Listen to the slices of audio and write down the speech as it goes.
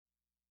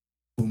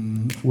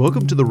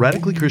Welcome to the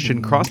Radically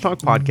Christian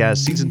CrossTalk Podcast,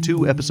 Season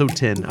 2, Episode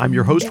 10. I'm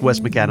your host,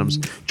 Wes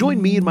McAdams.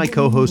 Join me and my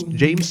co-host,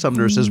 James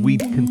Sumners, as we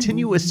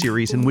continue a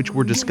series in which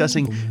we're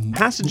discussing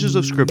passages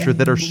of Scripture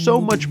that are so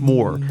much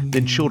more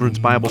than children's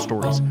Bible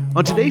stories.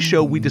 On today's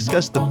show, we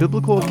discuss the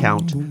biblical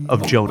account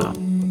of Jonah.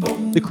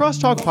 The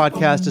CrossTalk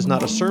Podcast is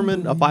not a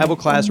sermon, a Bible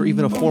class, or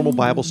even a formal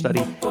Bible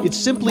study. It's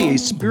simply a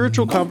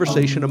spiritual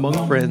conversation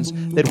among friends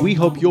that we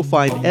hope you'll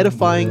find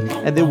edifying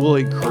and that will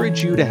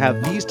encourage you to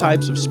have these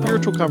types of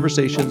spiritual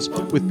conversations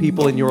with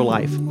people in your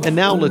life. And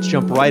now let's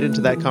jump right into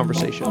that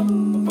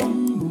conversation.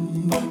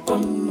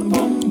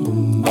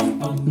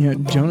 You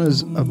know,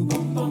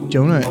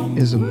 Jonah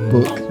is a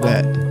book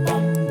that,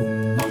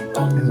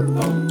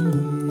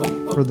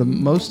 for the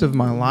most of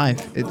my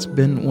life, it's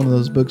been one of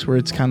those books where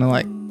it's kind of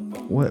like,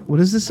 what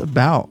is this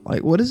about?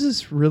 Like, what is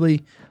this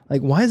really, like,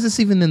 why is this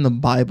even in the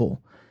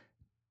Bible?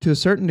 To a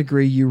certain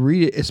degree, you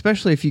read it,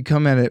 especially if you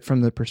come at it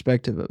from the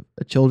perspective of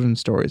a children's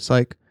story. It's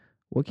like,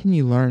 what can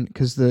you learn?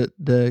 Because the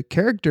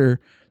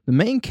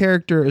main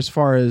character, as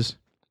far as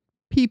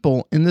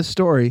people in this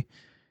story,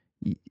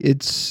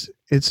 it's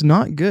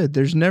not good.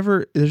 There's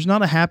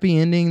not a happy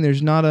ending.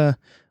 There's not a,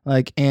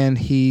 like, and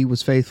he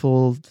was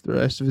faithful the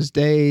rest of his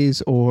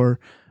days,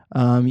 or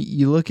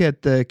you look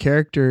at the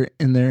character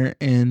in there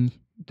and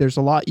there's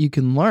a lot you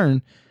can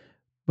learn,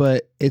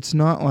 but it's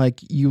not like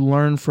you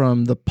learn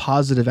from the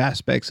positive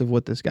aspects of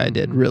what this guy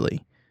did,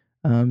 really.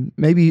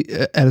 Maybe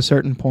at a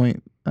certain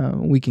point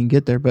we can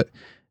get there, but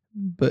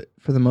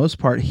for the most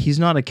part, he's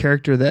not a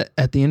character that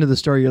at the end of the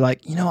story you're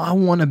like, you know, I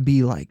want to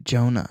be like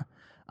Jonah.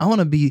 I want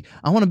to be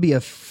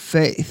a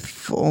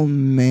faithful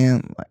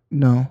man. Like,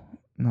 no,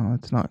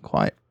 it's not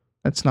quite.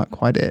 That's not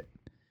quite it.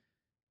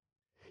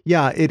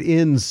 Yeah, it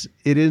ends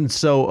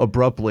so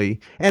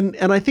abruptly. And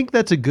I think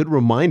that's a good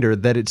reminder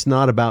that it's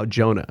not about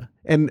Jonah.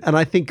 And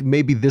I think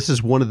maybe this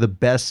is one of the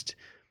best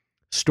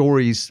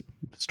stories,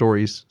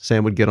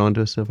 Sam would get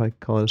onto us if I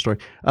call it a story,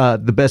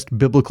 the best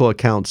biblical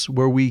accounts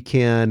where we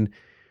can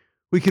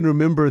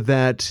remember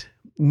that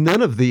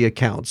none of the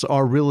accounts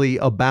are really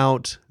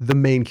about the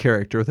main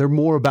character. They're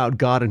more about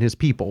God and his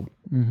people.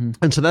 Mm-hmm.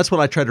 And so that's what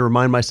I try to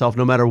remind myself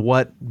no matter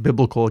what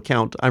biblical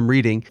account I'm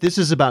reading. This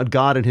is about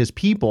God and his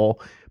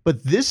people.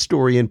 But this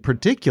story in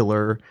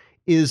particular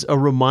is a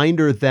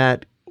reminder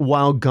that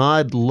while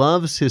God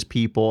loves his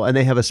people and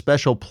they have a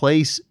special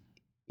place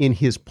in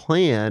his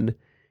plan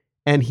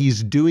and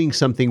he's doing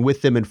something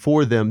with them and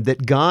for them,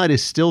 that God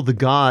is still the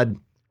God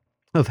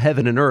of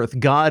heaven and earth.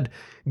 God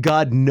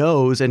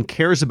knows and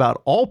cares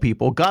about all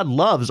people. God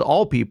loves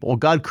all people.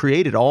 God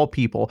created all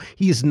people.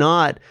 He is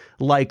not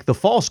like the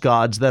false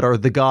gods that are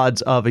the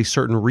gods of a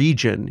certain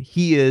region.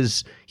 He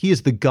is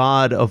the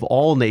God of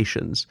all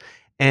nations.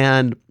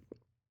 And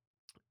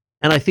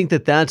I think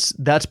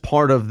that's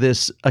part of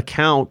this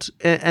account,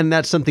 and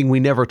that's something we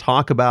never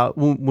talk about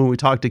when we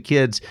talk to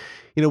kids.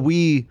 You know,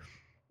 we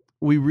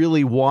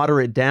really water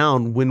it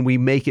down when we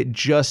make it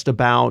just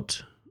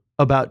about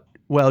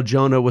well,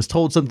 Jonah was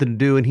told something to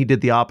do and he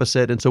did the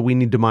opposite, and so we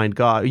need to mind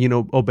God,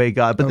 obey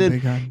God. But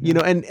then,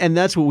 and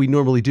that's what we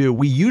normally do.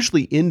 We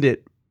usually end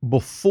it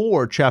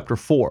before chapter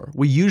 4.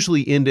 We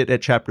usually end it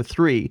at chapter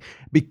 3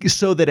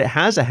 so that it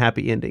has a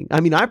happy ending.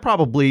 I mean, I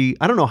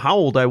don't know how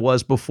old I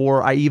was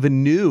before I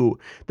even knew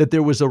that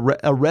there was a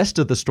rest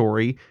of the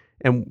story,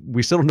 and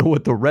we still don't know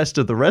what the rest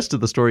of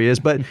the story is,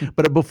 but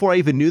before I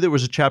even knew there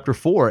was a chapter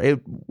 4, it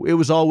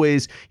was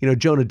always,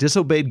 Jonah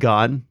disobeyed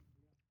God.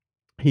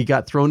 He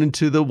got thrown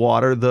into the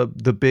water, the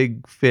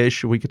big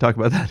fish. We could talk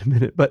about that in a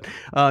minute, but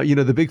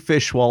the big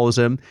fish swallows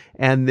him,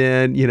 and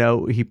then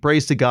he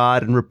prays to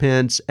God and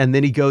repents, and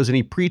then he goes and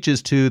he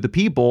preaches to the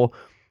people.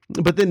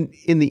 But then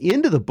in the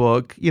end of the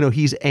book,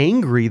 he's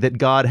angry that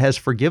God has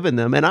forgiven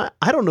them, and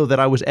I don't know that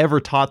I was ever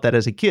taught that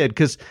as a kid,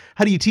 because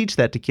how do you teach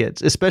that to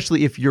kids,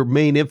 especially if your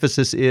main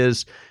emphasis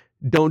is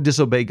don't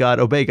disobey God,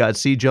 obey God?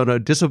 See, Jonah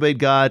disobeyed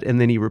God, and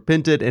then he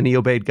repented and he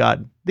obeyed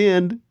God. The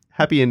end.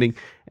 Happy ending,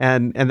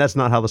 and that's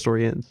not how the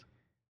story ends.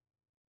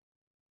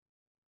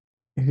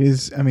 It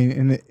is. I mean,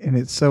 and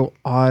it's so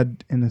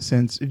odd in a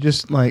sense. It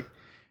just like,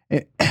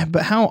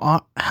 but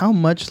how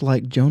much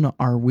like Jonah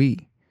are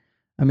we?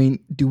 I mean,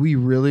 do we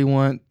really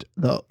want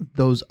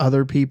those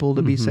other people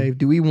to be saved?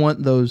 Do we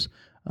want those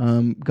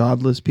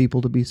godless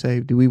people to be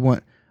saved? Do we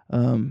want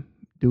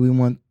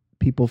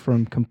people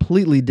from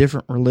completely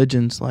different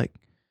religions like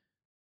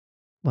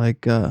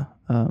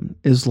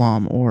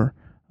Islam or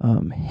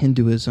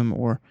Hinduism,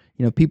 or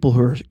people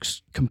who are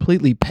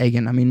completely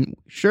pagan? I mean,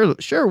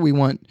 sure we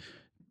want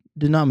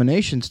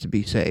denominations to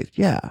be saved,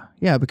 yeah,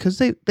 because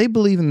they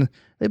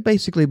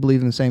basically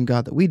believe in the same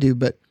God that we do.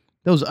 But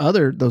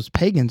those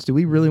pagans, do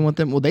we really want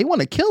them? Well, they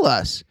want to kill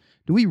us.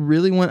 Do we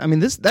really want? I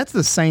mean, that's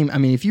the same. I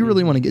mean, if you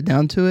really want to get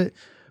down to it,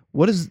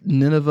 what is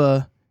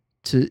Nineveh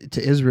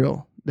to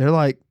Israel? They're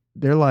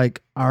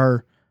like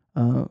our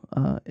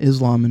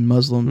Islam and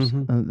Muslims.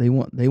 They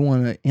want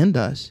to end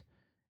us,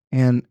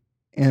 and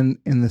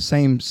in the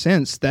same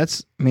sense,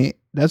 that's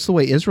the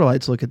way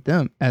Israelites look at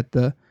them at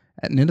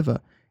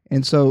Nineveh.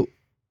 And so,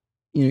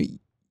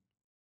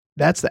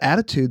 that's the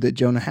attitude that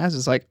Jonah has.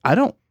 It's like,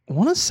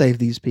 want to save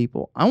these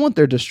people. I want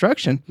their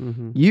destruction.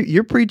 Mhm.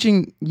 You're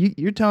preaching.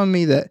 You're telling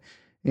me that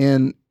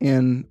in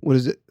what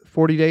is it,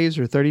 40 days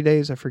or 30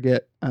 days? I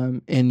forget.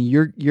 And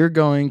you're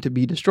going to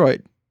be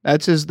destroyed.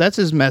 That's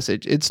his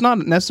message. It's not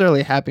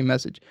necessarily a happy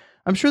message.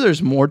 I'm sure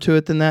there's more to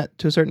it than that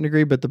to a certain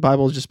degree, but the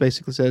Bible just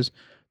basically says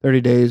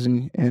 30 days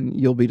and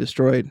you'll be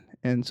destroyed.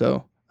 And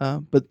so,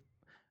 but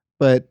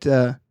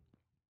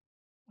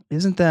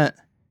isn't that,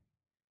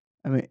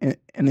 I mean,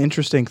 an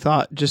interesting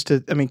thought? Just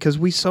to, I mean, because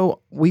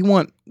we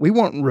want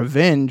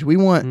revenge. We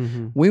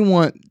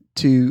want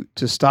to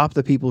stop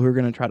the people who are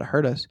going to try to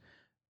hurt us,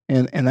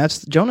 and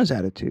that's Jonah's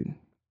attitude.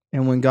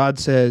 And when God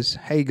says,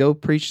 "Hey, go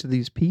preach to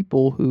these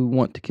people who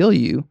want to kill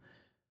you,"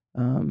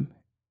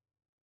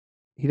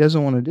 he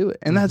doesn't want to do it,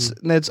 and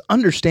that's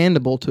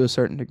understandable to a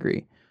certain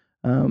degree.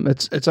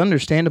 It's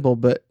understandable,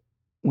 but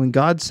when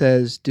God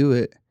says do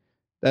it,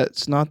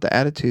 that's not the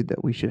attitude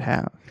that we should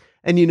have.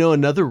 And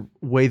another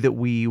way that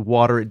we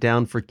water it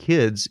down for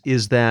kids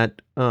is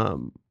that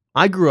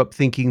I grew up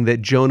thinking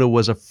that Jonah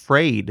was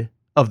afraid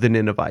of the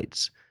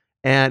Ninevites,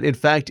 and in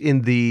fact,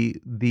 in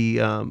the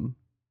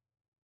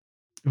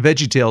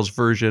VeggieTales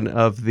version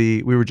of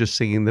we were just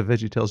singing the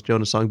VeggieTales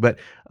Jonah song, but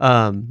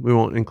we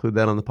won't include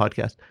that on the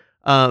podcast.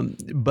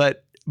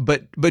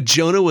 But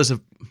Jonah was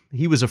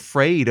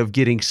afraid of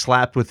getting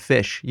slapped with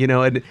fish,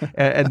 and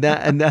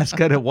that's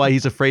kind of why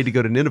he's afraid to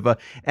go to Nineveh.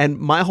 And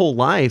my whole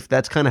life,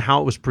 that's kind of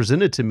how it was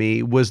presented to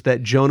me, was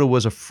that Jonah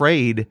was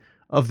afraid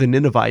of the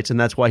Ninevites, and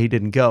that's why he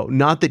didn't go.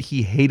 Not that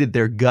he hated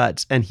their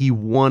guts and he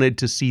wanted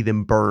to see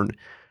them burn.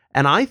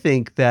 And I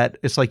think that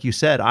it's like you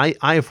said, I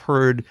have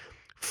heard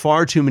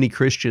far too many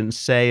Christians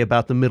say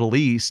about the Middle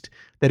East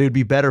that it would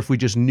be better if we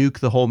just nuke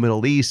the whole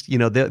Middle East.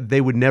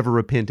 They would never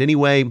repent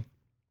anyway.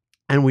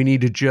 And we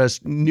need to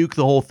just nuke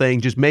the whole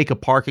thing, just make a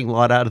parking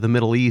lot out of the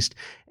Middle East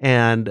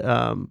and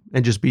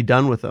just be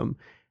done with them.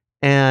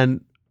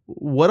 And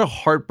what a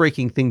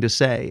heartbreaking thing to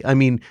say. I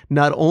mean,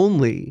 not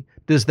only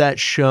does that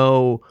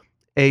show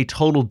a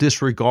total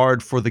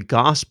disregard for the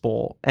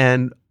gospel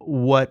and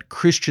what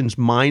Christians'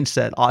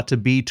 mindset ought to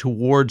be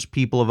towards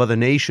people of other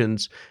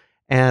nations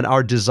and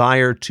our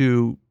desire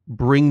to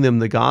bring them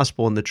the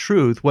gospel and the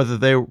truth, whether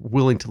they're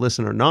willing to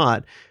listen or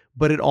not,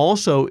 but it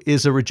also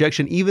is a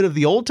rejection even of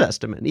the Old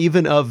Testament,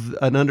 even of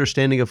an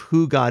understanding of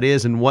who God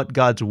is and what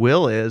God's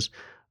will is.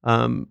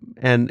 And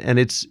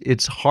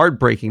it's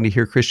heartbreaking to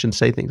hear Christians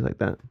say things like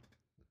that.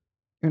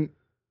 And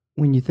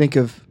when you think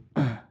of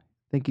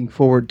thinking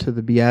forward to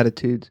the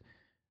Beatitudes,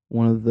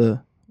 one of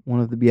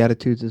the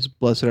Beatitudes is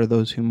 "Blessed are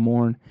those who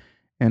mourn,"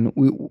 and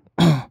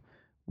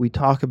we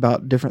talk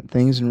about different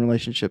things in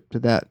relationship to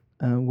that,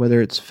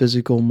 whether it's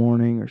physical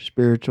mourning or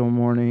spiritual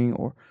mourning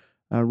or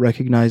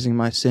recognizing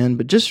my sin.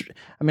 But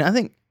I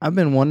think I've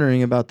been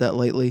wondering about that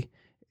lately.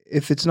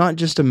 If it's not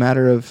just a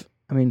matter of,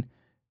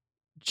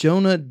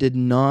 Jonah did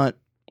not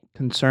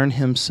concern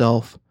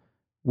himself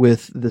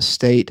with the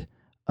state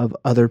of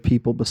other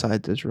people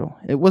besides Israel.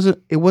 It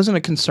wasn't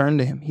a concern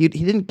to him. He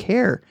didn't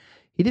care.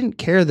 He didn't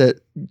care that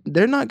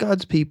they're not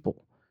God's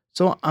people.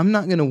 So I'm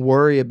not going to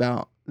worry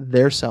about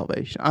their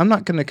salvation. I'm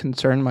not going to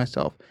concern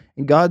myself.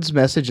 And God's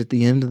message at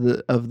the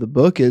end of the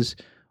book is,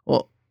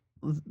 well,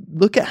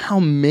 look at how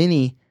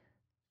many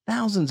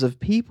thousands of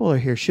people are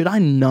here. Should I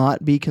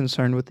not be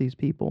concerned with these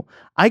people?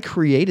 I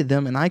created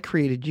them and I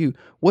created you.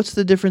 What's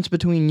the difference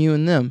between you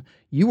and them?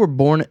 You were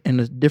born in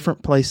a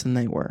different place than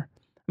they were.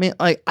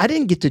 I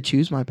didn't get to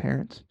choose my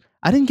parents.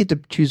 I didn't get to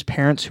choose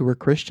parents who were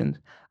Christians.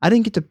 I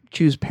didn't get to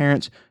choose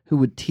parents who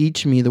would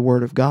teach me the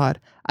Word of God.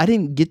 I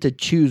didn't get to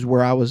choose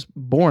where I was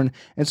born.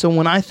 And so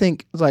when I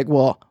think, it's like,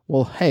 well,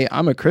 hey,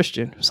 I'm a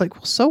Christian. It's like,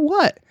 well, so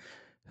what?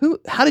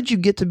 How did you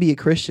get to be a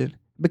Christian?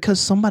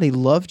 Because somebody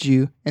loved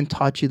you and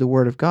taught you the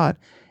Word of God.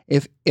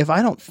 If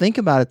I don't think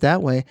about it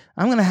that way,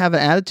 I'm going to have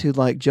an attitude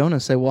like Jonah,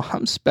 say, well,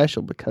 I'm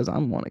special because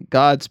I'm one of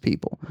God's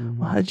people. Mm-hmm.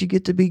 Well, how did you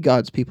get to be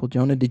God's people,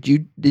 Jonah? Did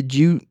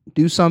you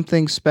do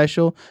something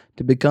special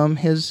to become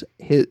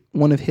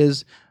one of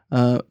his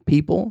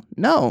people?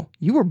 No,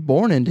 you were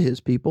born into his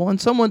people, and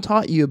someone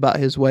taught you about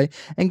his way,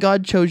 and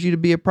God chose you to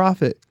be a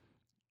prophet.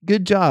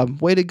 Good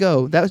job. Way to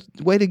go.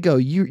 Way to go.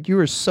 You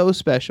are so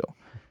special.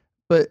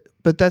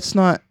 But that's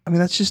not,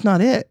 that's just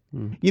not it.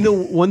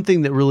 One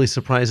thing that really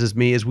surprises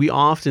me is we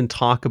often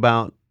talk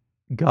about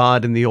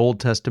God in the Old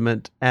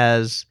Testament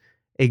as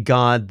a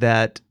God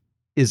that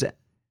is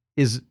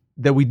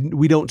that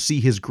we don't see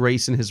his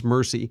grace and his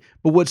mercy.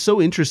 But what's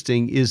so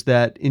interesting is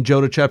that in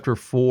Jonah chapter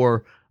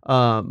 4,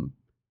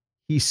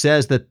 he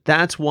says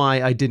that's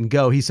why I didn't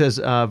go. He says,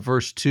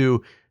 verse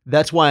 2,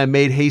 "That's why I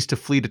made haste to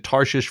flee to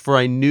Tarshish, for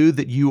I knew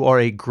that you are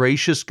a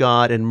gracious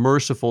God and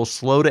merciful,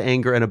 slow to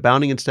anger and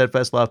abounding in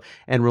steadfast love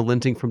and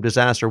relenting from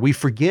disaster." We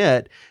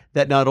forget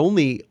that not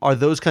only are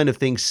those kind of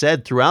things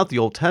said throughout the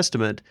Old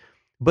Testament,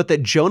 but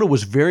that Jonah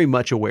was very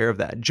much aware of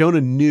that. Jonah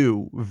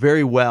knew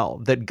very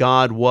well that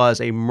God was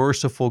a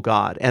merciful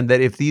God, and that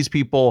if these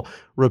people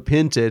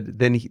repented,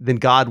 then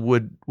God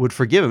would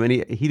forgive him, and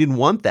he didn't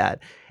want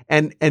that.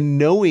 And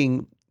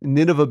knowing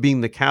Nineveh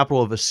being the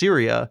capital of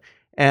Assyria,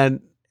 and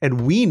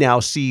And we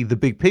now see the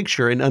big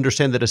picture and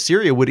understand that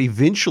Assyria would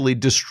eventually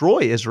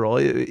destroy Israel.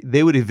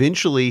 They would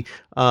eventually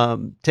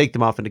take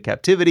them off into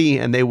captivity,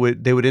 and they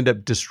would end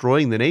up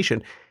destroying the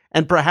nation.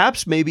 And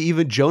perhaps maybe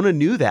even Jonah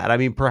knew that. I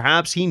mean,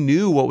 perhaps he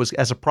knew what was,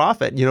 as a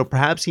prophet,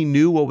 perhaps he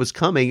knew what was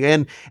coming.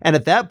 And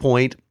at that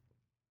point,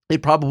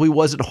 it probably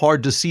wasn't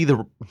hard to see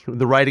the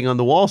writing on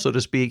the wall, so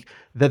to speak,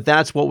 that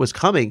that's what was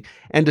coming.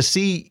 And to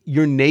see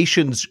your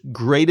nation's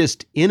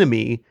greatest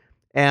enemy,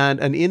 and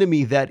an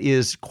enemy that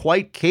is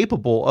quite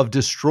capable of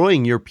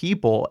destroying your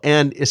people,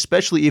 and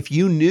especially if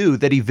you knew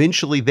that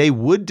eventually they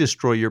would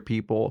destroy your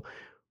people,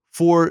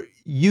 for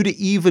you to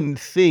even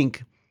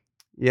think,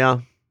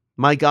 yeah,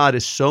 my God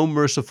is so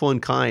merciful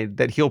and kind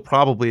that he'll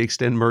probably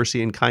extend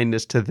mercy and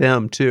kindness to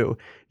them too.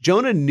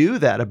 Jonah knew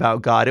that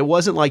about God. It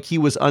wasn't like he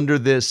was under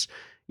this,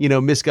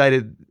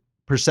 misguided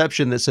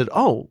perception that said,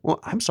 oh, well,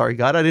 I'm sorry,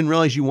 God, I didn't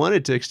realize you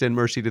wanted to extend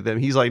mercy to them.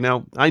 He's like,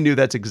 no, I knew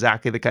that's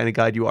exactly the kind of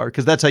God you are,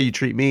 because that's how you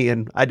treat me,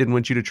 and I didn't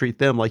want you to treat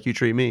them like you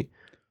treat me.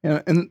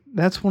 And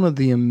that's one of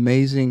the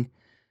amazing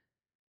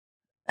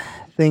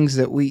things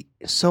that we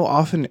so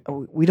often,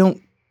 we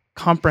don't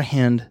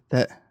comprehend,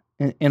 that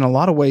in a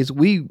lot of ways,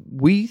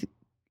 we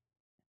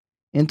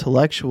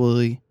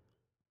intellectually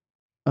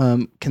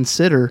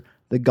consider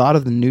the God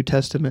of the New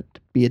Testament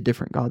to be a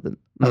different God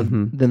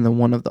than the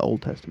one of the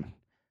Old Testament,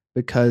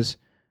 because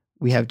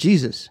we have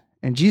Jesus,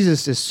 and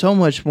Jesus is so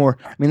much more.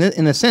 I mean,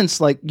 in a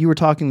sense, like you were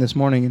talking this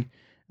morning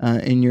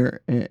in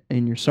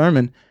your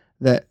sermon,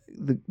 that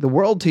the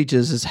world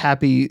teaches is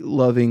happy,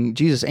 loving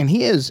Jesus, and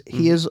he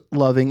is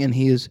loving, and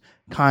he is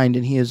kind,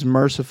 and he is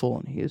merciful,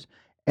 and he is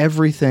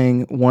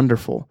everything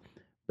wonderful.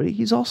 But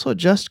he's also a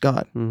just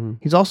God. Mm-hmm.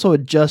 He's also a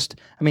just.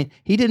 I mean,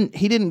 he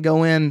didn't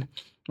go in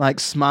like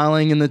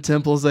smiling in the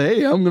temple, and say,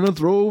 "Hey, I'm going to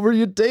throw over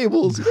your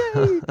tables."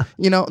 Yay!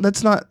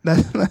 That's not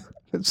that.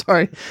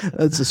 Sorry,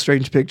 that's a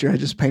strange picture I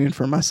just painted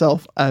for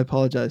myself. I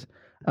apologize.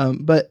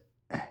 But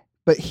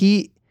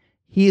he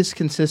is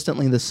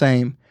consistently the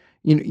same.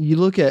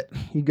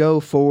 You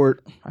go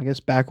forward, I guess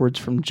backwards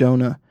from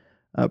Jonah,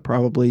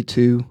 probably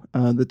to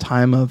the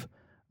time of,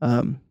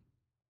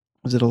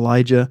 was it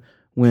Elijah,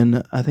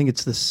 when I think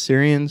it's the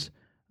Syrians,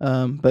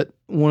 but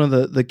one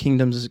of the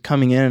kingdoms is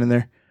coming in, and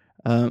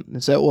they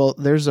said, well,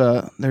 there's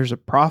a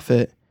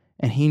prophet,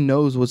 and he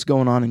knows what's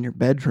going on in your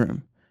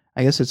bedroom.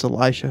 I guess it's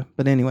Elisha,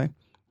 but anyway,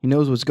 he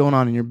knows what's going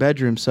on in your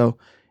bedroom, so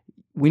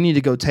we need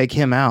to go take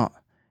him out.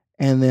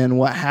 And then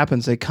what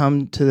happens? They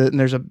come to and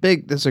there's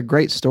a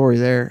great story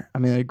there. I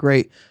mean, a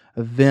great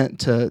event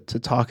to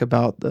talk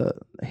about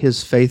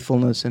his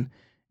faithfulness and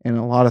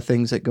a lot of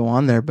things that go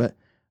on there. But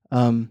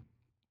one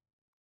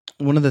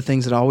of the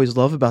things that I always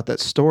love about that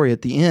story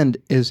at the end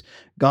is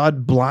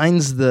God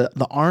blinds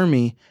the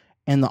army,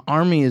 and the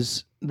army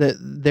is that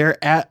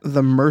they're at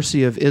the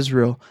mercy of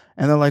Israel,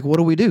 and they're like, what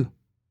do we do?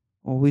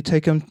 Well,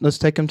 let's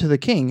take him to the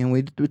king, and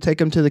we take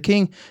him to the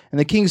king, and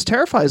the king's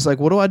terrified. He's like,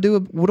 what do I do?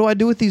 What do I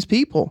do with these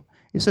people?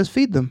 He says,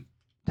 feed them,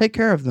 take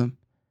care of them.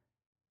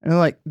 And they're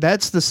like,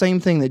 that's the same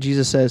thing that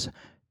Jesus says,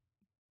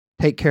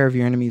 take care of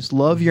your enemies,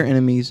 love your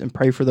enemies, and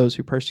pray for those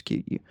who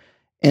persecute you.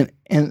 And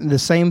the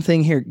same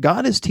thing here,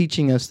 God is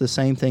teaching us the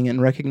same thing,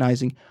 and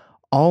recognizing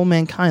all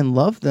mankind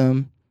love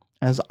them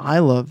as I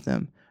love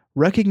them.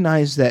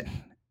 Recognize that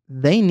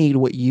they need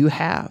what you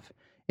have.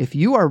 If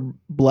you are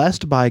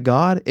blessed by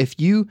God, if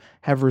you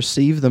have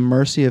received the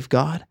mercy of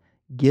God,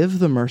 give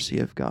the mercy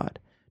of God.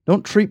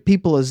 Don't treat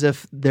people as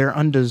if they're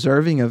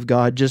undeserving of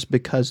God just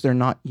because they're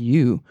not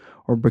you,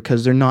 or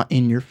because they're not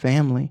in your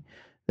family.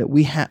 That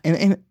we have,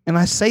 and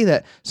I say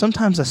that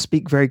sometimes I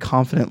speak very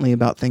confidently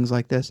about things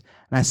like this,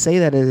 and I say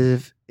that as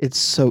if it's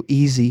so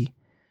easy,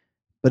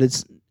 but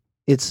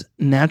it's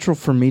natural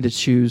for me to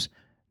choose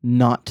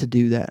not to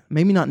do that.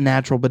 Maybe not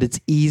natural, but it's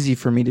easy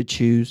for me to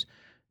choose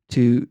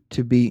to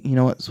be,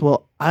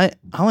 well, I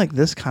like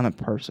this kind of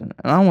person,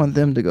 and I want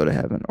them to go to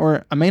heaven.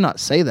 Or I may not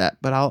say that,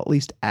 but I'll at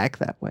least act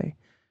that way.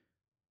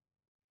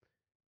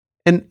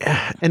 And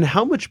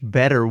how much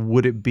better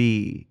would it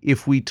be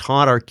if we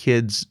taught our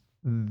kids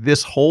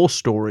this whole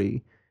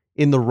story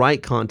in the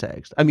right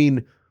context? I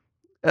mean,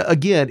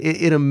 again,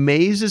 it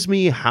amazes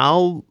me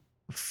how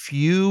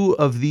few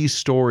of these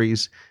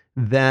stories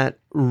that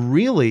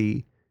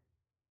really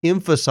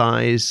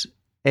emphasize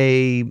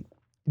a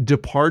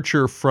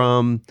departure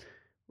from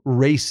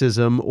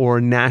racism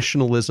or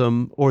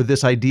nationalism, or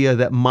this idea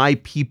that my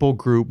people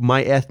group,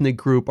 my ethnic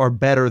group are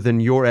better than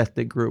your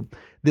ethnic group.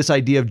 This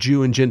idea of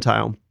Jew and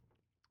Gentile,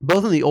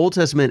 both in the Old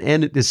Testament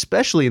and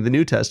especially in the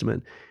New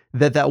Testament,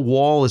 that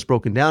wall is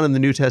broken down in the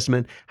New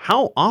Testament.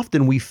 How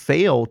often we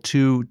fail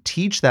to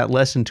teach that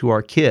lesson to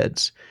our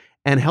kids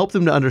and help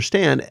them to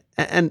understand.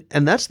 And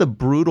that's the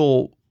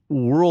brutal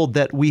world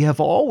that we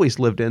have always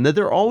lived in, that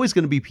there are always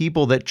going to be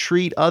people that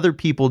treat other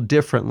people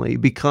differently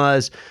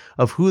because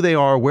of who they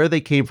are, where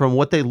they came from,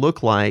 what they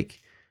look like.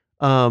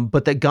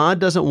 But that God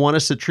doesn't want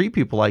us to treat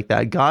people like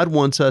that. God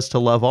wants us to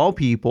love all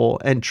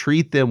people and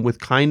treat them with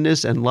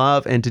kindness and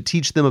love, and to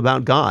teach them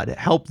about God,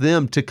 help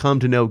them to come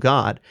to know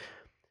God.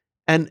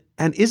 And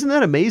isn't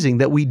that amazing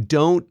that we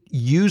don't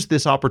use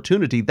this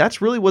opportunity?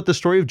 That's really what the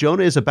story of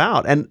Jonah is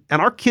about. And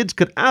our kids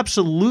could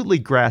absolutely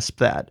grasp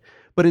that.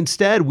 But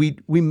instead, we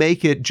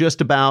make it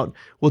just about,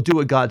 well, do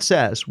what God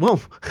says.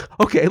 Well,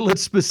 okay,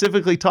 let's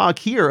specifically talk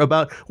here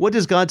about, what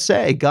does God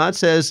say? God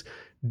says,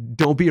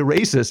 don't be a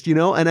racist,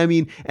 And I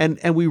mean, and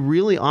we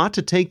really ought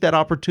to take that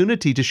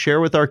opportunity to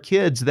share with our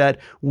kids that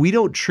we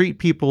don't treat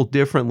people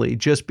differently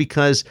just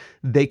because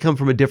they come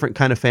from a different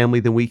kind of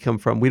family than we come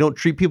from. We don't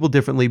treat people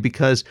differently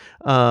because,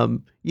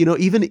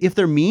 even if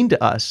they're mean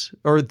to us,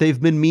 or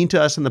they've been mean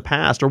to us in the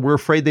past, or we're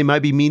afraid they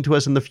might be mean to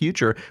us in the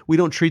future, we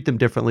don't treat them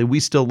differently.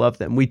 We still love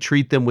them. We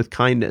treat them with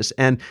kindness.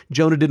 And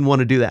Jonah didn't want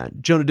to do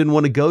that. Jonah didn't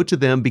want to go to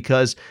them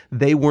because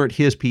they weren't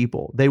his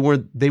people. They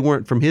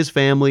weren't from his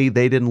family.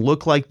 They didn't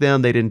look like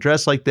them. They didn't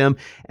dress like them,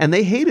 and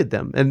they hated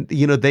them. And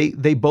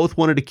they both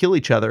wanted to kill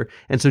each other.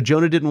 And so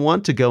Jonah didn't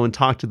want to go and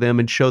talk to them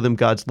and show them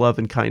God's love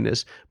and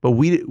kindness. But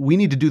we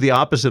need to do the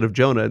opposite of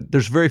Jonah.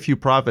 There's very few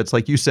prophets,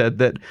 like you said,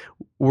 that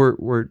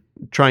were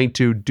trying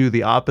to do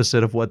the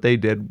opposite of what they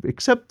did,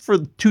 except for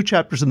 2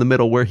 chapters in the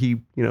middle where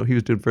he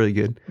was doing very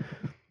good.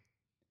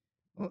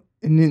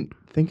 And then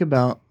think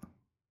about,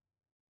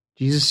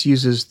 Jesus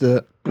uses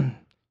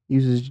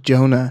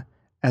Jonah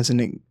as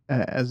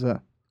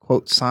a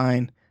quote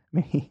sign. I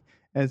mean,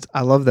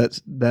 I love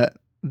that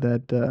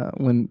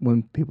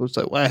when people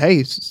say, "Well,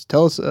 hey,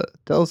 tell us,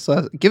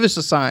 give us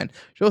a sign,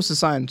 show us a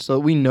sign, so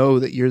we know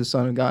that you're the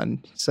Son of God." And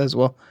he says,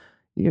 "Well,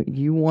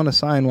 you want a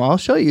sign? Well, I'll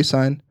show you a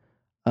sign.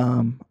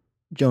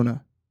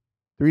 Jonah,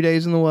 3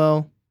 days in the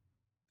well,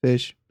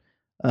 fish,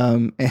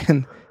 and then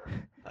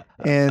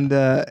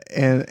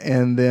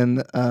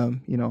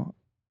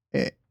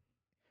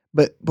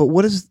but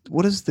what is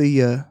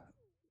the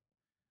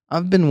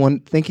I've been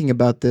thinking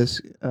about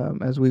this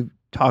as we've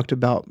talked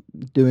about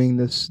doing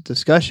this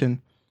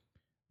discussion.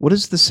 What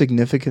is the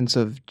significance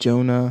of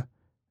Jonah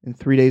and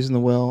 3 days in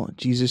the well,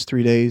 Jesus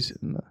 3 days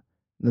in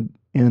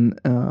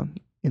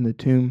the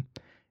tomb?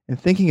 And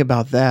thinking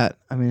about that,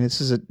 I mean,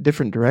 this is a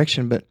different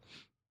direction, but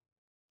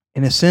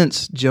in a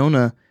sense,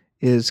 Jonah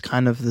is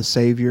kind of the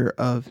savior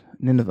of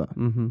Nineveh.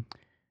 Mm-hmm.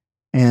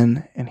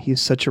 And he's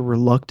such a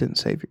reluctant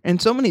savior.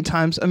 And so many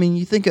times, I mean,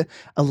 you think of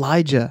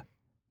Elijah.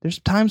 There's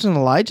times when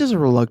Elijah's a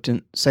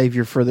reluctant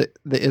savior for the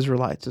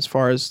Israelites, as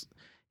far as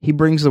he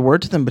brings the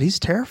word to them, but he's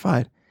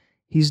terrified.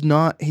 He's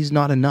not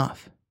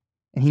enough.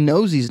 And he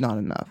knows he's not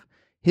enough.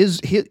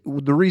 The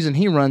reason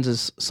he runs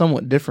is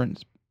somewhat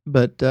different,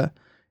 but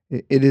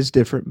it is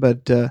different.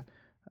 But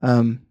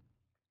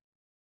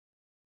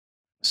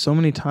so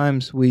many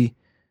times we,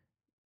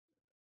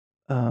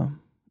 I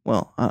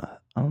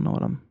don't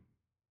know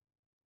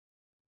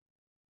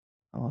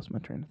I lost my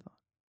train of thought.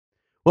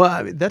 Well,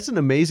 I mean, that's an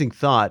amazing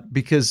thought,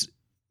 because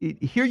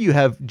here you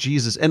have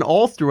Jesus, and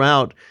all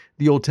throughout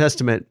the Old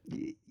Testament,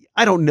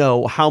 I don't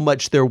know how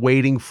much they're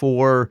waiting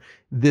for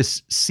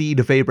this seed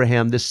of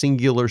Abraham, this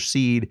singular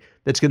seed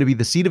that's going to be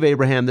the seed of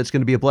Abraham, that's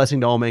going to be a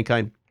blessing to all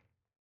mankind.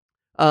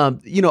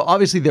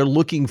 Obviously they're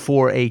looking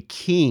for a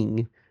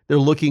king. They're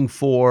looking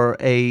for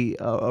a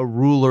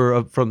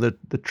ruler from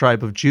the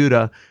tribe of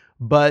Judah.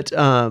 But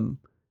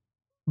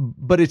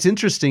it's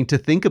interesting to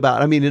think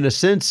about. I mean, in a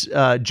sense,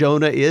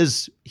 Jonah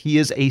is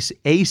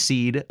a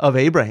seed of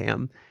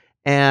Abraham,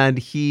 and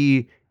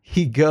he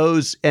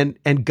goes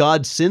and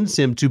God sends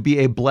him to be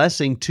a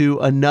blessing to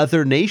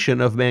another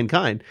nation of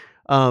mankind.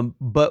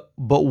 But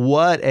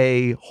what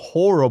a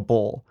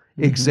horrible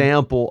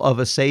example of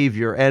a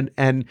savior,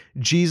 and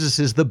Jesus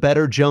is the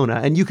better Jonah.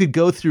 And you could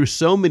go through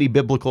so many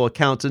biblical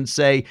accounts and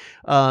say,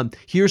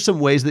 here's some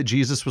ways that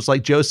Jesus was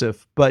like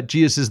Joseph, but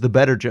Jesus is the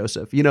better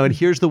Joseph, and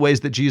here's the ways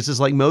that Jesus is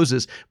like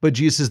Moses, but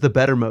Jesus is the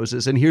better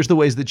Moses, and here's the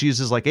ways that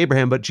Jesus is like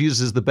Abraham, but Jesus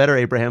is the better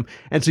Abraham.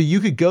 And so you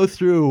could go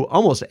through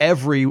almost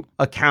every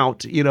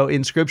account,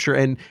 in Scripture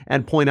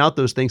and point out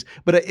those things.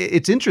 But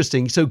it's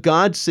interesting. So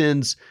God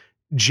sends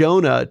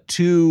Jonah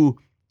to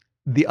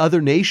the other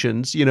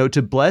nations,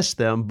 to bless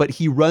them, but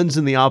he runs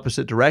in the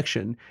opposite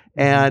direction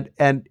and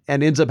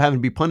ends up having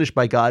to be punished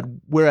by God.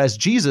 Whereas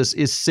Jesus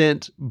is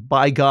sent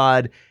by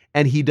God,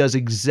 and he does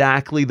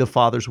exactly the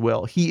Father's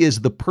will. He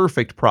is the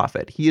perfect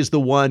prophet. He is the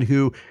one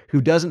who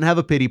doesn't have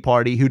a pity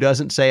party, who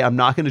doesn't say, I'm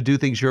not going to do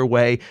things your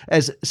way,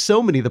 as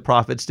so many of the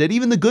prophets did.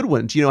 Even the good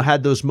ones, you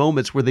had those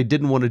moments where they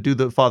didn't want to do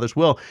the Father's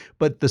will,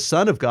 but the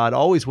Son of God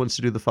always wants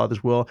to do the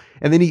Father's will.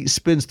 And then he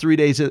spends 3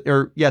 days,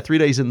 3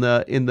 days in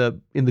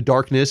the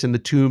darkness, in the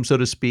tomb, so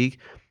to speak.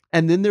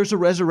 And then there's a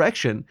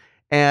resurrection.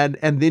 And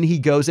then he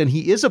goes, and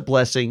he is a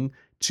blessing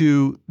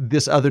to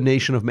this other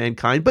nation of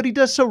mankind, but he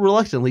does so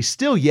reluctantly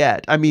still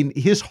yet. I mean,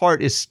 his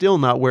heart is still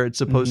not where it's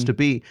supposed to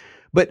be.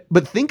 But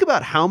think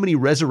about how many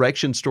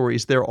resurrection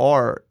stories there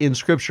are in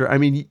Scripture. I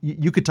mean,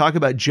 you could talk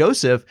about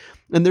Joseph,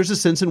 and there's a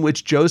sense in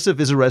which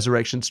Joseph is a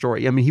resurrection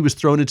story. I mean, he was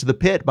thrown into the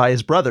pit by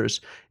his brothers.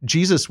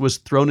 Jesus was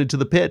thrown into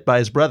the pit by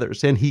his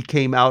brothers, and he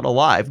came out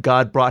alive.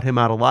 God brought him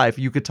out alive.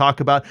 You could talk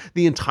about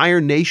the entire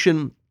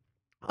nation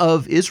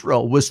of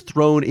Israel was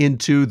thrown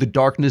into the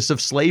darkness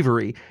of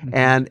slavery,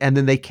 and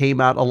then they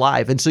came out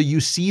alive. And so you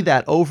see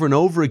that over and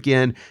over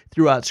again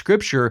throughout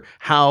Scripture,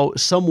 how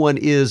someone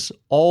is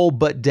all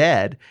but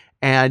dead,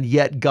 and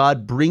yet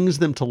God brings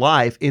them to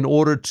life in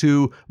order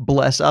to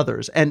bless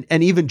others. And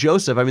even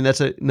Joseph, I mean,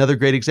 that's another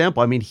great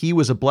example. I mean, he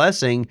was a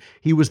blessing.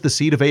 He was the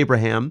seed of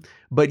Abraham,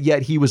 but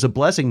yet he was a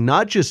blessing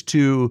not just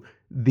to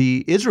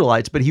the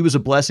Israelites, but he was a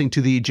blessing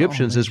to the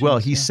Egyptians as well.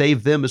 He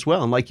saved them as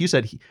well. And like you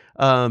said,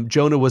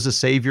 Jonah was a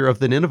savior of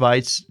the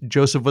Ninevites.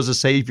 Joseph was a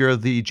savior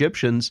of the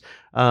Egyptians.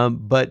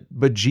 But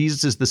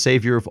Jesus is the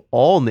savior of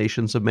all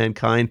nations of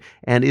mankind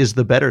and is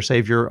the better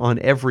savior on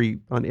every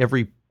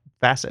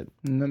facet.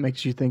 And that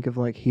makes you think of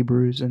like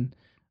Hebrews and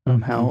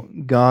how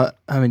God,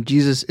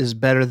 Jesus is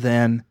better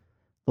than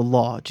the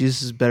law.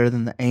 Jesus is better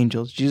than the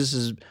angels. Jesus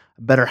is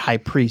a better high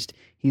priest.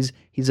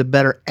 He's a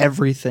better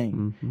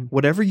everything.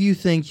 Whatever you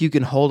think you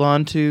can hold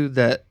on to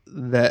that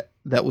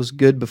was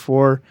good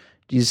before,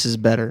 Jesus is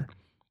better.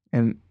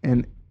 And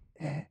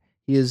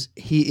he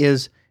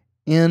is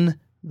in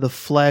the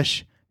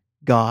flesh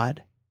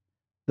God,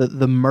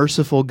 the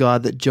merciful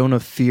God that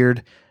Jonah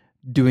feared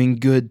doing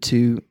good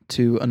to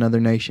another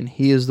nation.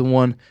 He is the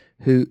one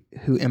who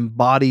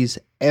embodies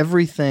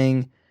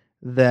everything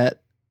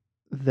that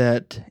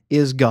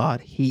is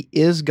God. He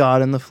is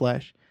God in the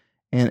flesh.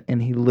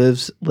 And he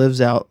lives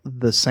out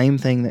the same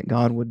thing that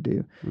God would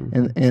do,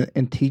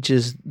 and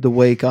teaches the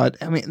way God.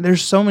 I mean,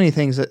 there's so many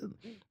things that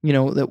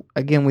that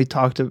again we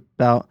talked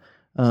about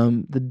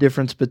the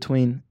difference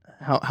between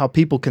how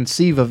people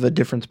conceive of a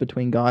difference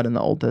between God in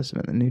the Old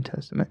Testament and the New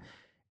Testament,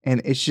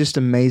 and it's just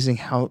amazing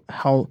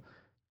how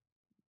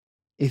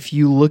if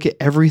you look at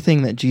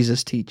everything that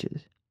Jesus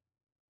teaches,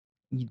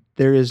 it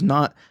is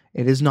not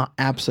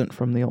absent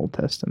from the Old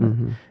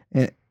Testament,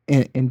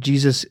 and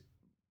Jesus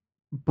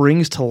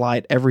brings to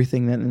light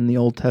everything that in the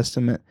Old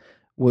Testament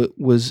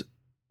was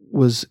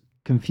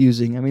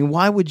confusing. I mean,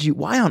 why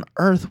on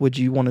earth would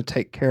you want to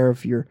take care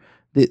of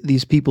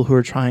these people who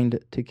are trying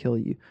to kill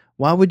you?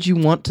 Why would you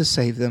want to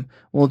save them?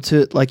 Well,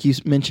 like you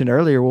mentioned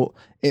earlier,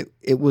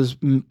 it was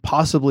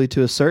possibly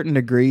to a certain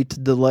degree to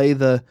delay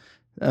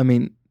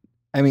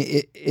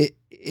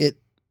it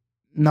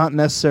not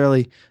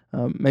necessarily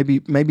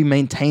maybe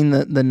maintain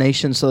the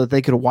nation so that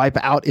they could wipe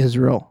out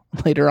Israel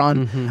later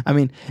on. I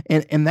mean,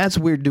 and that's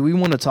weird. Do we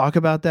want to talk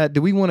about that?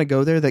 Do we want to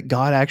go there, that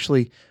God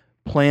actually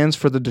plans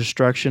for the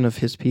destruction of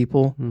his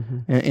people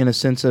in a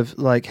sense of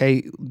like,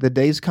 hey, the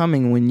day's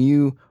coming when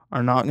you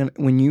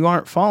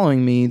aren't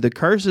following me, the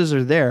curses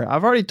are there.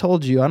 I've already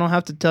told you. I don't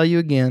have to tell you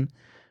again.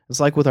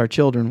 It's like with our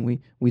children.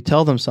 We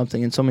tell them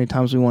something, and so many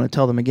times we want to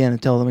tell them again and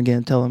tell them again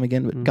and tell them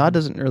again, but God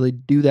doesn't really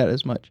do that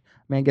as much.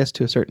 I mean, I guess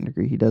to a certain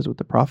degree he does with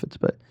the prophets,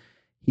 but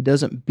he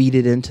doesn't beat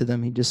it into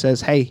them. He just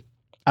says, hey,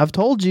 I've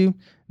told you,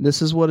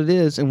 this is what it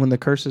is, and when the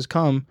curses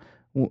come,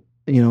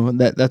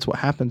 that's what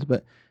happens.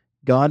 But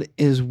God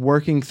is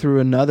working through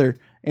another,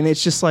 and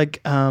it's just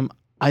like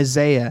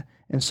Isaiah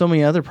and so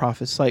many other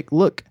prophets. Like,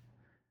 look,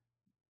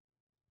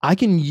 I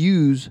can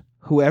use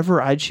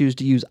whoever I choose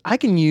to use. I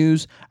can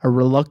use a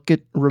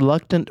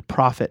reluctant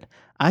prophet.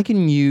 I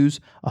can use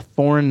a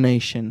foreign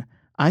nation.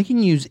 I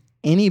can use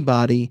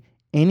anybody,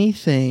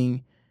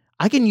 anything.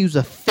 I can use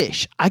a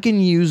fish. I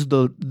can use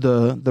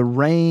the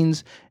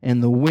rains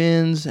and the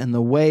winds and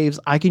the waves.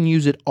 I can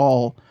use it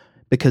all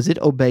because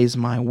it obeys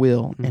my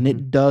will and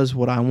it does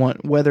what I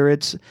want. Whether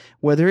it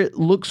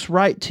looks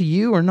right to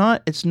you or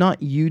not, it's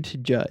not you to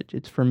judge.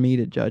 It's for me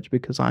to judge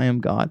because I am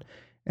God.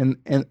 And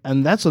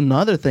that's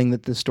another thing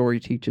that this story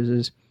teaches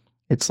is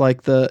it's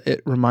like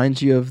it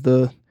reminds you of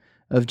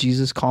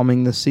Jesus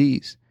calming the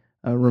seas.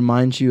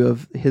 Reminds you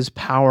of his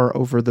power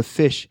over the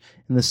fish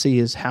in the sea,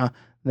 is how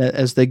that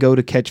as they go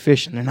to catch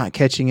fish and they're not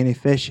catching any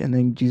fish, and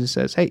then Jesus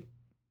says, hey,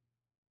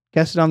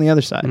 cast it on the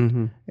other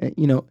side.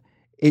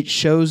 It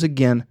shows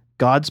again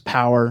God's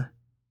power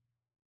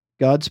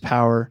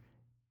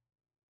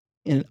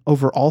in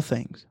over all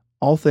things,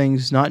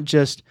 not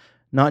just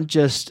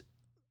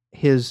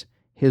his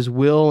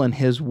will and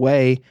his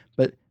way,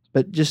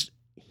 but just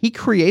he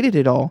created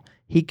it all.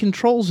 He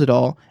controls it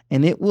all,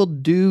 and it will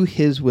do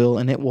his will,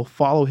 and it will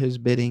follow his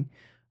bidding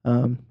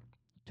to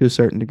a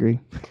certain degree.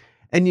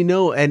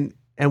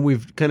 And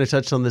we've kind of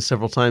touched on this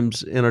several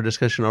times in our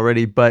discussion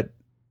already, but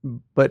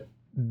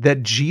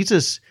that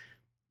Jesus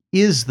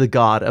is the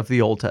God of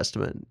the Old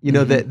Testament.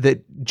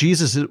 That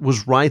Jesus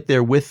was right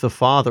there with the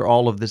Father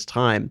all of this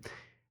time.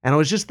 And I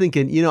was just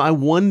thinking, I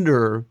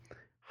wonder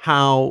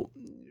how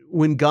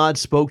when God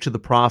spoke to the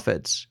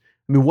prophets,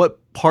 I mean, what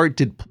part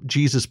did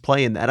Jesus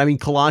play in that? I mean,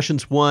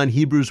 Colossians 1,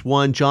 Hebrews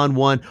 1, John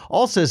 1,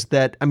 all says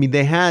that, I mean,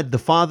 they had the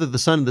Father, the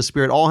Son, and the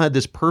Spirit all had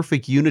this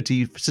perfect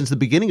unity since the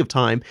beginning of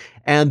time,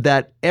 and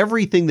that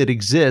everything that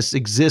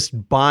exists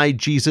by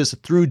Jesus,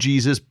 through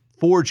Jesus,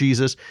 for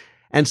Jesus.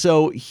 And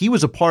so he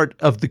was a part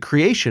of the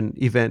creation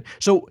event.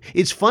 So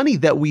it's funny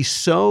that we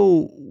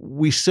so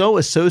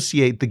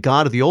associate the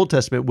God of the Old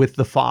Testament with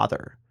the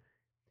Father.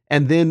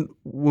 And then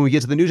when we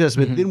get to the New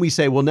Testament, then we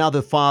say, well, now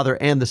the Father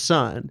and the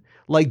Son.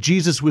 Like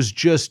Jesus was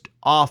just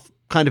off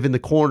kind of in the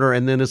corner,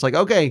 and then it's like,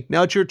 okay,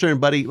 now it's your turn,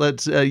 buddy.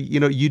 Let's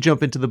you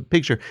jump into the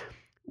picture.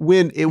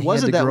 When it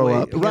wasn't that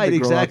way, right?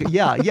 Exactly.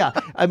 Yeah.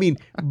 I mean,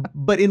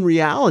 but in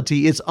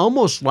reality, it's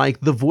almost like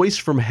the voice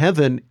from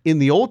heaven in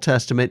the Old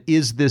Testament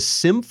is this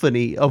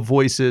symphony of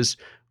voices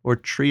or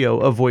trio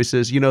of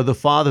voices. The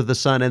Father, the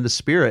Son, and the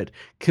Spirit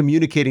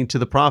communicating to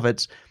the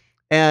prophets,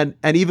 and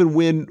even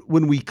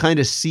when we kind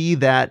of see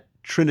that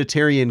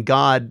Trinitarian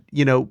God,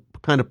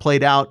 kind of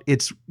played out,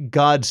 it's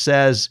God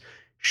says,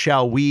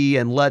 "Shall we?"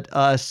 and "Let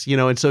us,"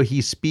 and so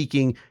He's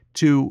speaking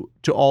to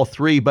all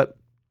three, but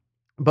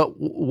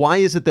why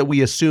is it that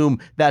we assume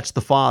that's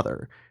the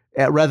Father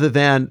rather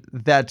than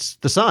that's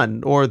the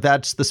Son or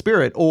that's the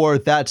Spirit or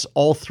that's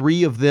all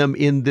three of them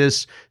in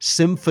this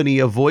symphony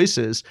of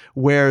voices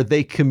where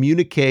they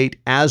communicate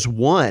as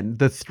one,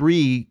 the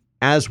three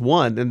as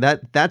one? And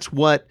that's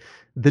what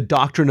the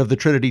doctrine of the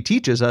Trinity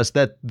teaches us,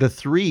 that the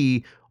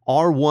three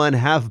are one,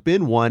 have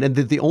been one, and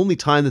that the only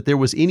time that there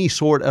was any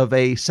sort of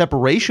a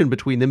separation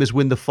between them is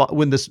when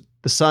the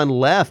Son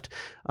left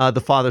the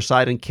Father's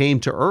side and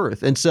came to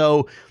earth. And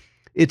so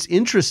it's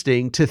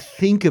interesting to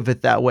think of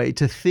it that way,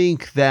 to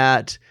think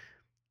that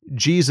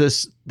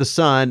Jesus, the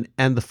Son,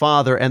 and the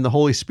Father, and the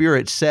Holy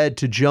Spirit said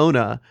to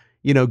Jonah,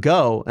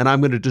 go, and I'm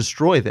going to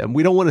destroy them.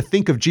 We don't want to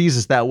think of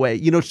Jesus that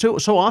way.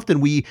 So often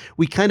we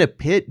kind of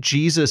pit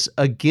Jesus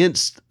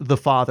against the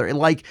Father, and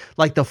like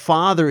the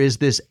Father is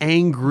this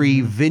angry,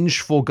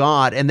 vengeful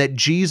God, and that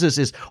Jesus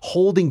is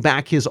holding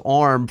back his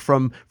arm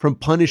from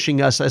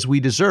punishing us as we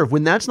deserve,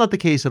 when that's not the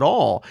case at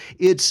all.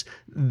 It's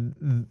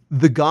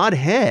the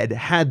Godhead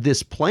had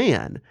this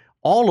plan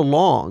all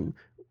along,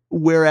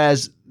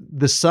 whereas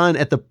the Son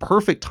at the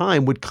perfect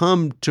time would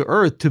come to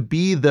earth to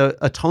be the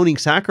atoning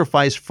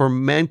sacrifice for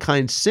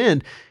mankind's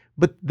sin.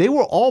 But they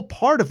were all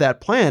part of that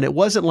plan. It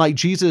wasn't like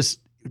Jesus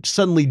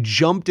suddenly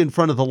jumped in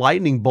front of the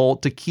lightning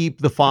bolt to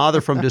keep the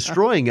Father from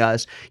destroying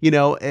us,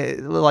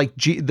 like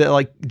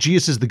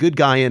Jesus is the good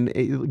guy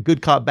and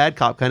good cop, bad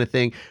cop kind of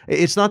thing.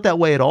 It's not that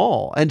way at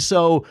all. And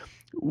so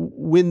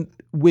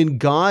when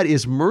God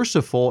is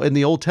merciful in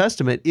the Old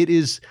Testament, it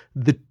is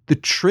the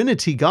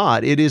Trinity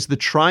God. It is the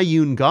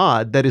triune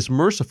God that is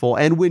merciful.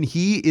 And when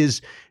He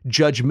is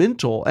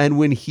judgmental, and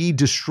when He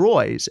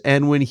destroys,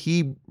 and when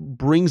He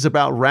brings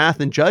about wrath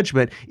and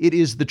judgment, it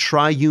is the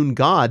triune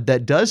God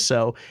that does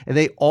so. And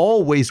they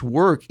always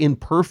work in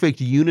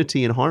perfect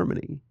unity and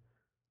harmony.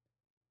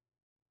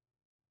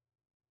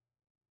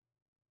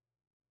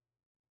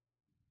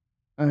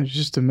 It's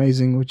just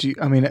amazing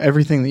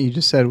everything that you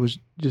just said was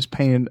just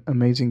painted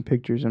amazing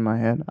pictures in my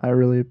head. I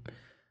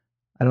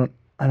don't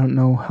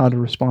know how to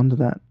respond to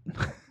that.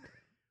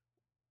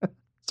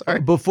 Sorry.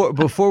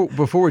 Before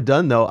we're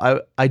done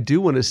though, I do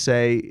want to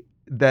say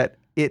that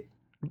it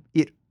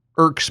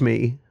irks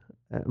me.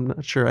 I'm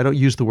not sure. I don't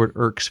use the word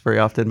irks very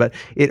often, but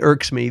it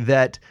irks me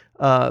that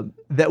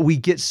we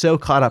get so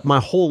caught up. My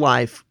whole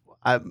life,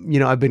 I've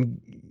been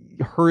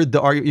heard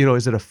the argument,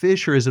 is it a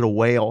fish or is it a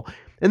whale?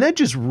 And that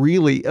just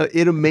really,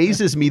 it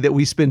amazes me that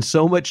we spend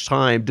so much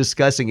time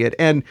discussing it.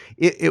 And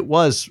it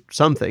was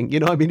something,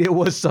 it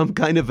was some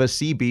kind of a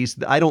sea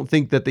beast. I don't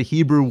think that the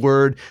Hebrew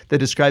word that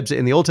describes it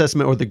in the Old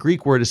Testament, or the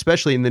Greek word,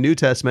 especially in the New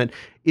Testament,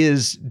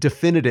 is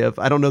definitive.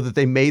 I don't know that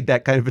they made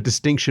that kind of a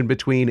distinction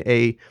between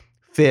a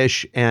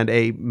fish and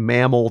a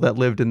mammal that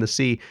lived in the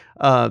sea.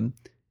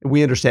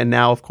 We understand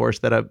now, of course,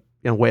 that a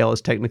whale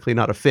is technically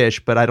not a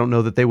fish, but I don't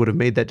know that they would have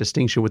made that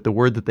distinction with the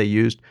word that they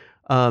used.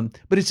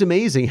 But it's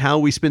amazing how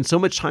we spend so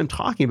much time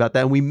talking about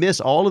that, and we miss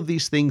all of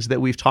these things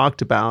that we've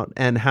talked about,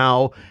 and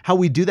how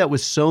we do that with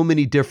so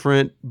many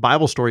different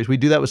Bible stories. We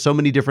do that with so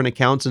many different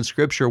accounts in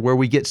Scripture, where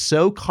we get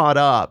so caught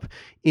up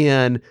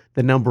in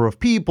the number of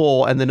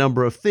people and the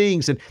number of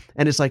things, and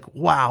it's like,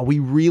 wow, we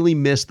really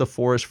miss the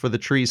forest for the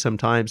trees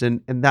sometimes,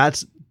 and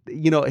that's,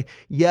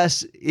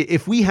 yes,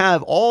 if we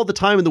have all the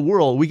time in the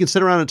world, we can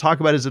sit around and talk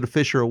about, is it a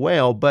fish or a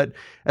whale? But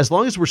as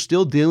long as we're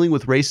still dealing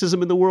with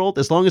racism in the world,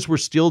 as long as we're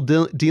still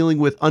dealing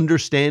with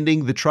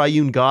understanding the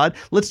triune God,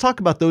 let's talk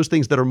about those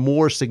things that are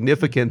more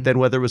significant than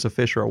whether it was a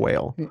fish or a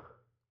whale.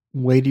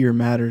 Weightier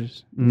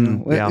matters.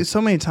 Yeah.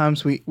 So many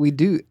times we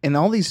do, in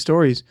all these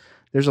stories,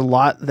 there's a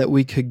lot that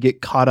we could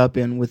get caught up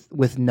in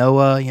with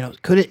Noah.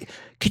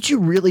 Could you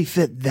really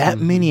fit that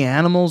many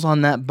animals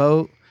on that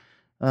boat?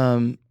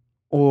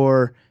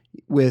 Or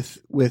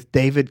with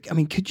David,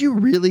 could you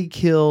really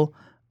kill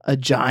a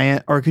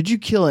giant, or could you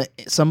kill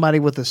somebody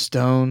with a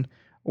stone,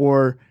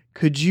 or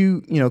could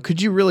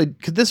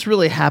this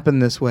really happen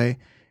this way?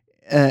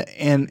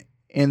 And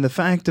the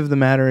fact of the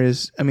matter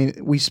is,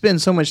 we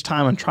spend so much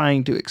time on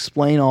trying to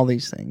explain all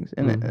these things,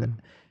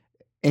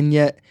 and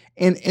yet,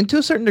 and to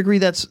a certain degree,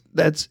 that's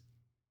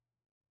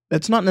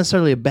not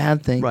necessarily a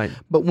bad thing, right?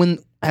 But when,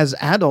 as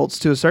adults,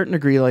 to a certain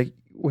degree, like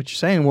what you're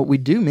saying, what we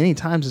do many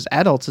times as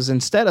adults is,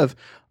 instead of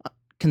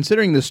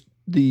considering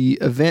the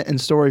event and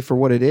story for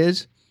what it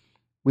is,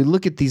 we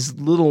look at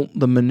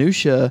the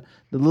minutia,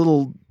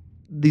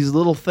 these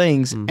little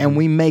things, and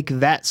we make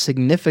that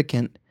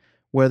significant,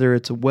 whether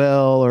it's a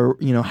well or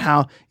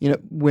how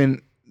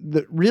when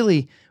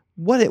really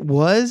what it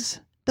was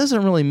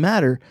doesn't really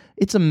matter.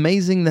 It's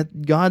amazing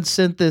that God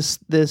sent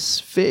this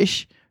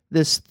fish,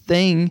 this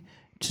thing,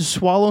 to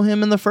swallow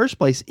him in the first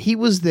place. He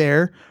was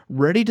there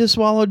ready to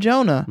swallow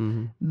Jonah.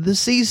 Mm-hmm. The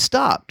seas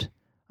stopped.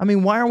 I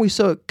mean, why are we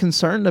so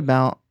concerned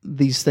about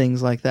these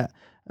things like that?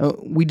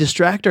 We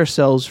distract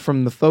ourselves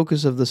from the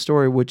focus of the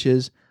story, which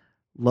is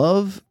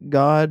love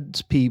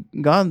God's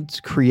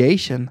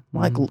creation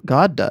like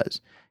God does.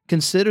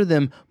 Consider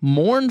them,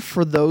 mourn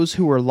for those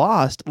who are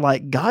lost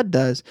like God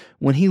does.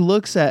 When he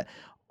looks at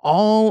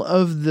all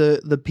of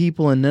the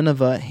people in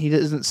Nineveh, he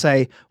doesn't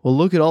say, well,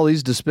 look at all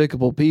these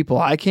despicable people.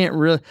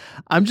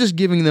 I'm just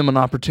giving them an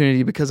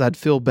opportunity because I'd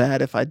feel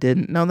bad if I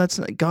didn't. No, that's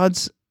not,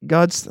 God's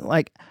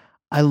like,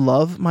 I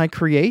love my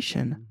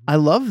creation. I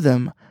love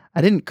them.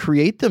 I didn't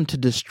create them to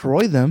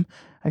destroy them.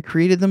 I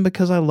created them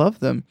because I love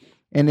them.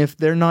 And if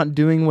they're not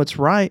doing what's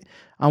right,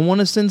 I want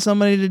to send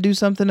somebody to do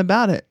something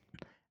about it.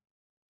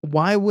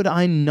 Why would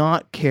I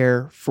not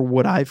care for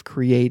what I've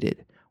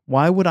created?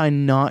 Why would I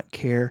not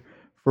care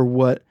for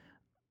what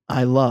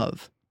I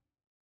love?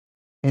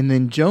 And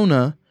then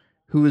Jonah,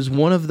 who is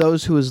one of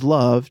those who is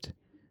loved,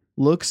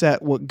 looks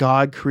at what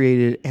God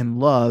created and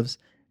loves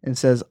and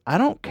says, I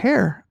don't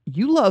care.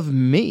 You love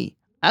me.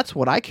 That's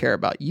what I care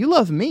about. You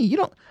love me.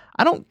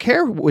 I don't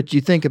care what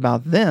you think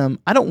about them.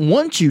 I don't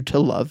want you to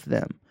love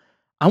them.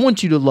 I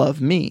want you to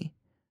love me.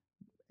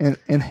 And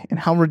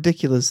how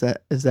ridiculous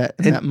is that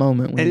in that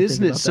moment? And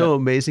isn't it so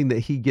amazing that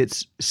he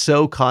gets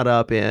so caught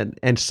up in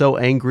and so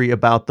angry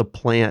about the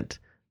plant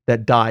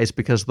that dies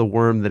because of the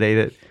worm that ate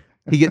it?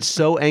 He gets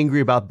so angry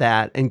about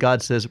that, and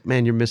God says,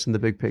 man, you're missing the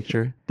big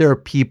picture. There are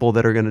people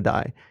that are going to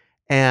die.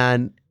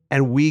 And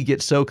we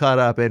get so caught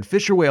up in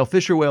Fisher whale,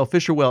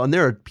 and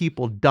there are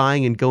people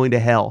dying and going to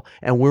hell,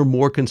 and we're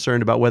more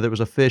concerned about whether it was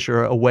a fish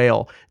or a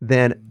whale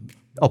than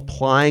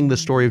applying the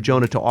story of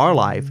Jonah to our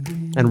life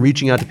and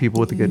reaching out to people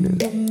with the good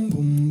news.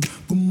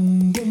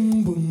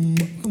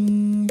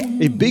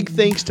 A big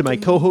thanks to my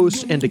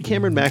co-host and to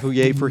Cameron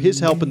McElgay for his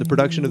help in the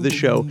production of this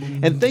show.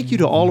 And thank you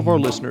to all of our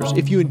listeners.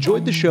 If you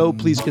enjoyed the show,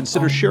 please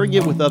consider sharing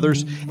it with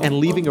others and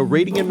leaving a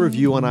rating and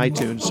review on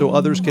iTunes so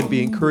others can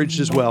be encouraged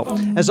as well.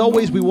 As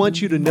always, we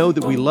want you to know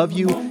that we love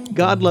you,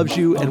 God loves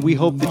you, and we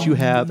hope that you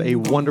have a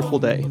wonderful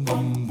day.